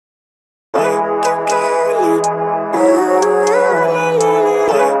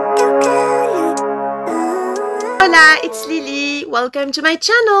Hola, it's Lily. Welcome to my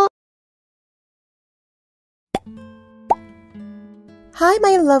channel. Hi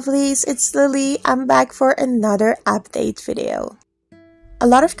my lovelies, it's Lily. I'm back for another update video. A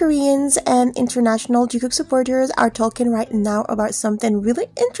lot of Koreans and international Jikook supporters are talking right now about something really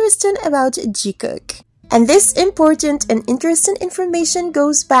interesting about Jikook. And this important and interesting information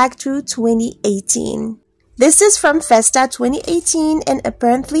goes back to 2018. This is from Festa 2018, and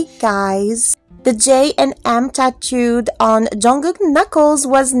apparently guys, the J and M tattooed on Jungkook's knuckles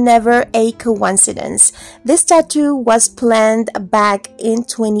was never a coincidence. This tattoo was planned back in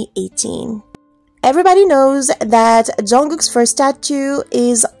 2018. Everybody knows that Jungkook's first tattoo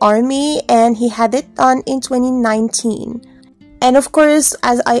is Army, and he had it done in 2019. And of course,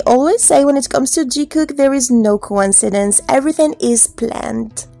 as I always say when it comes to Jikook, there is no coincidence. Everything is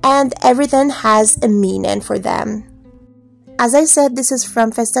planned and everything has a meaning for them. As I said, this is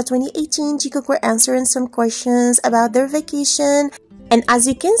from Festa 2018. Jikook were answering some questions about their vacation. And as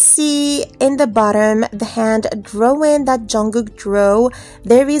you can see in the bottom, the hand drawing that Jungkook drew,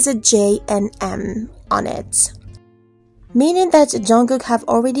 there is a J and M on it. Meaning that Jungkook have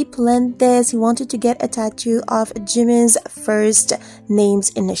already planned this. He wanted to get a tattoo of Jimin's first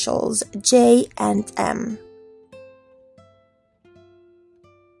name's initials, J and M.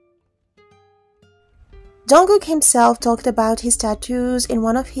 Jungkook himself talked about his tattoos in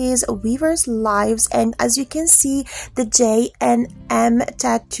one of his Weavers lives, and as you can see, the J and M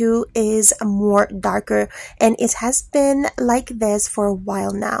tattoo is more darker, and it has been like this for a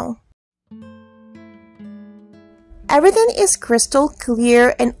while now. Everything is crystal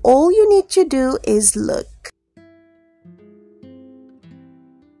clear, and all you need to do is look.